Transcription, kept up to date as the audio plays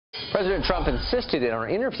President Trump insisted in our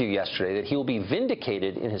interview yesterday that he will be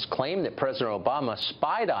vindicated in his claim that President Obama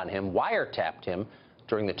spied on him, wiretapped him,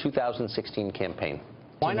 during the 2016 campaign.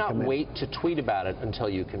 Why not wait to tweet about it until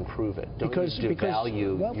you can prove it? Don't you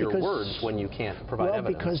devalue your words when you can't provide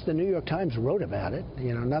evidence? Because the New York Times wrote about it.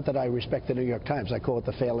 You know, not that I respect the New York Times. I call it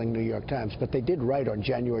the failing New York Times. But they did write on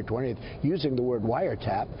January 20th using the word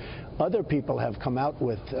wiretap. Other people have come out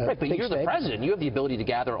with right, but you're the president. You have the ability to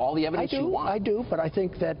gather all the evidence you want. I do, but I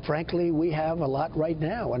think that, frankly, we have a lot right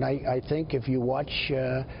now. And I think if you watch...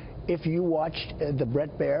 If you watched the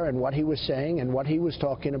Bret Baier and what he was saying and what he was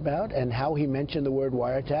talking about and how he mentioned the word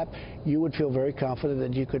wiretap, you would feel very confident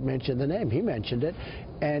that you could mention the name. He mentioned it,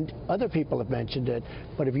 and other people have mentioned it.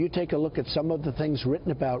 But if you take a look at some of the things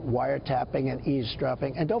written about wiretapping and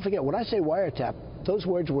eavesdropping, and don't forget, when I say wiretap, those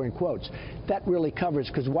words were in quotes. That really covers,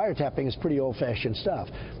 because wiretapping is pretty old-fashioned stuff,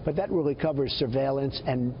 but that really covers surveillance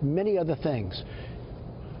and many other things.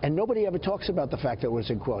 And nobody ever talks about the fact that it was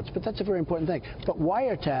in quotes, but that's a very important thing. But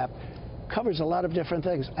wiretap covers a lot of different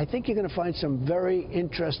things. I think you're going to find some very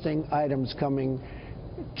interesting items coming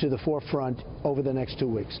to the forefront over the next 2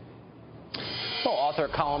 weeks. Well, author,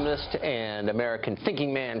 columnist, and American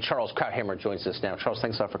thinking man Charles Krauthammer joins us now. Charles,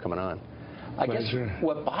 thanks a lot for coming on. I guess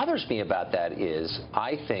what bothers me about that is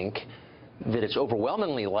I think that it's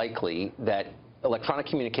overwhelmingly likely that electronic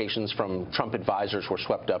communications from Trump advisors were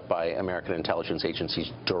swept up by American intelligence agencies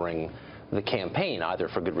during the campaign, either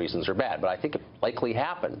for good reasons or bad. But I think it likely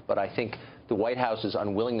happened. But I think the White House's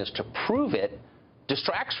unwillingness to prove it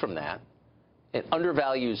distracts from that. It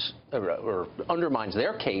undervalues or undermines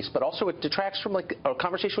their case, but also it detracts from like a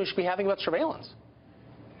conversation we should be having about surveillance.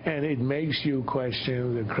 And it makes you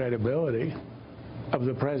question the credibility of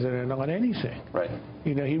the president on anything. Right.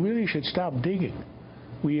 You know, he really should stop digging.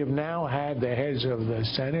 We have now had the heads of the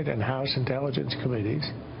Senate and House Intelligence Committees,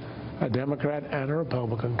 a Democrat and a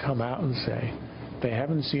Republican, come out and say they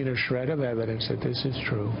haven't seen a shred of evidence that this is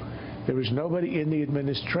true. There is nobody in the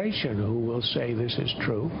administration who will say this is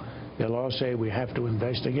true. They'll all say we have to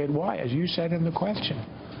investigate. Why? As you said in the question,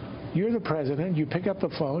 you're the president. You pick up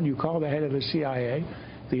the phone. You call the head of the CIA,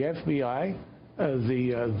 the FBI,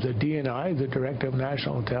 the DNI, the Director of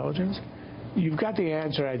National Intelligence. You've got the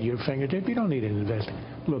answer at your fingertip. You don't need an investigation.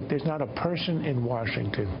 Look, there's not a person in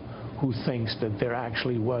Washington who thinks that there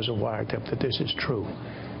actually was a wiretap, that this is true.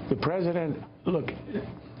 The president, look,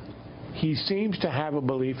 he seems to have a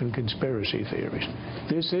belief in conspiracy theories.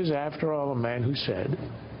 This is, after all, a man who said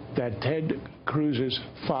that Ted Cruz's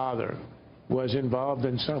father was involved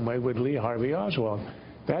in some way with Lee Harvey Oswald.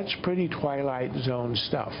 That's pretty Twilight Zone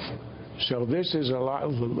stuff. So this is a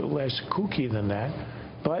lot less kooky than that.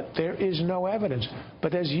 But there is no evidence.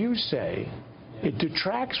 But as you say, it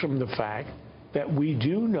detracts from the fact that we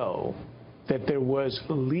do know that there was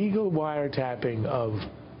legal wiretapping of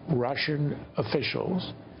Russian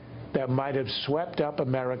officials that might have swept up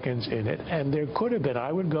Americans in it. And there could have been,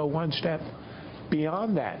 I would go one step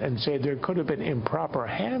beyond that and say there could have been improper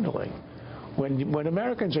handling. When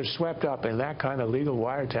Americans are swept up in that kind of legal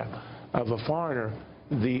wiretap of a foreigner,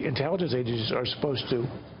 the intelligence agencies are supposed to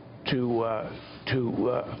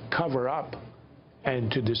cover up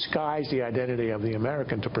and to disguise the identity of the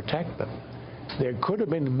American to protect them. There could have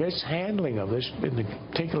been mishandling of this,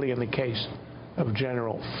 particularly in the case of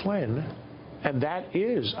General Flynn, and that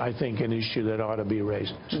is, I think, an issue that ought to be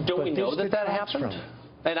raised. Don't we know that that happened?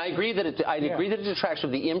 And I agree that it detracts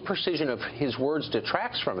from the imprecision of his words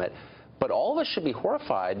detracts from it, but all of us should be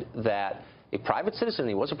horrified that a private citizen,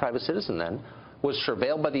 he was a private citizen then, was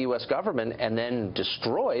surveilled by the U.S. government and then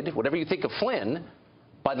destroyed, whatever you think of Flynn,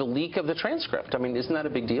 by the leak of the transcript. I mean, isn't that a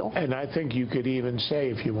big deal? And I think you could even say,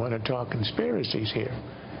 if you want to talk conspiracies here,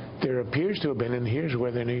 there appears to have been, and here's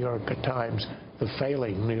where the New York Times, the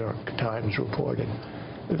failing New York Times reported,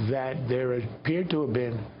 that there appeared to have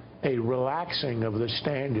been a relaxing of the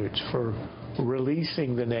standards for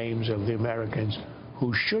releasing the names of the Americans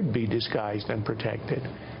who should be disguised and protected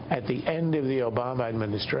at the end of the Obama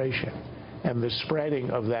administration, and the spreading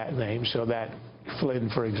of that name so that Flynn,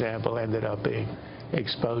 for example, ended up being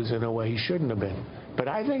exposed in a way he shouldn't have been. But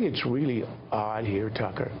I think it's really odd here,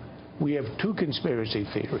 Tucker. We have two conspiracy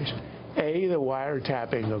theories. A, the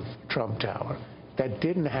wiretapping of Trump Tower. That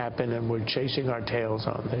didn't happen, and we're chasing our tails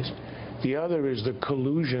on this. The other is the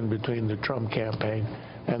collusion between the Trump campaign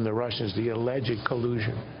and the Russians, the alleged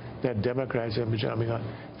collusion that Democrats have been jumping on.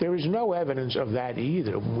 There is no evidence of that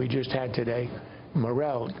either. We just had today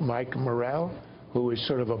Mike Morell, who is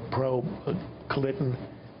sort of a pro-Clinton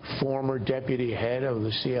former deputy head of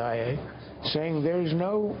the CIA, saying there's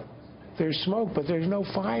smoke, but there's no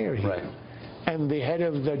fire here. Right. And the head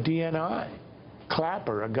of the DNI,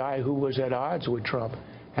 Clapper, a guy who was at odds with Trump,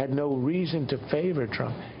 had no reason to favor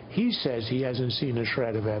Trump. He says he hasn't seen a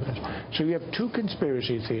shred of evidence. So you have two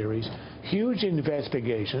conspiracy theories, huge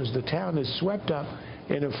investigations. The town is swept up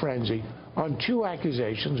in a frenzy on two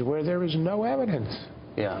accusations where there is no evidence.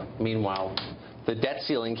 Yeah. Meanwhile, the debt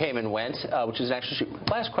ceiling came and went, which is actually...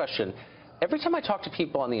 Last question. Every time I talk to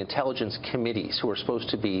people on the intelligence committees who are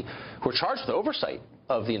charged with oversight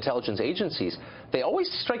of the intelligence agencies, they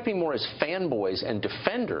always strike me more as fanboys and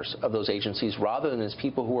defenders of those agencies rather than as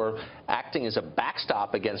people who are acting as a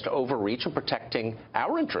backstop against overreach and protecting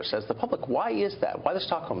our interests as the public. Why is that? Why the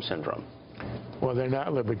Stockholm Syndrome? Well, they're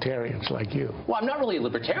not libertarians like you. Well, I'm not really a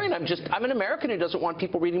libertarian. I'm an American who doesn't want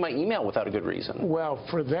people reading my email without a good reason. Well,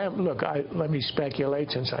 for them, look, let me speculate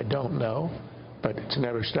since I don't know, but it's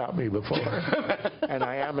never stopped me before. And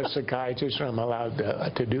I am a psychiatrist, so I'm allowed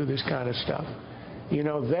to do this kind of stuff. You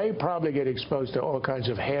know, they probably get exposed to all kinds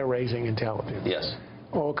of hair-raising intelligence. Yes.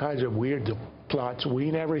 All kinds of weird plots we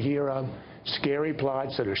never hear of, scary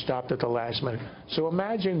plots that are stopped at the last minute. So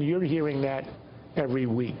imagine you're hearing that every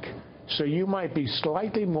week. So you might be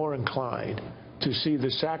slightly more inclined to see the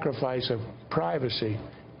sacrifice of privacy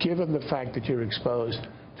given the fact that you're exposed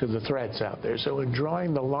to the threats out there. So in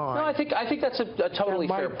drawing the line... No, I think that's a totally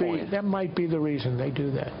fair point. That might be the reason they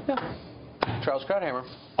do that. Yeah. Charles Krauthammer,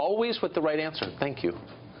 always with the right answer. Thank you.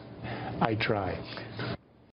 I try.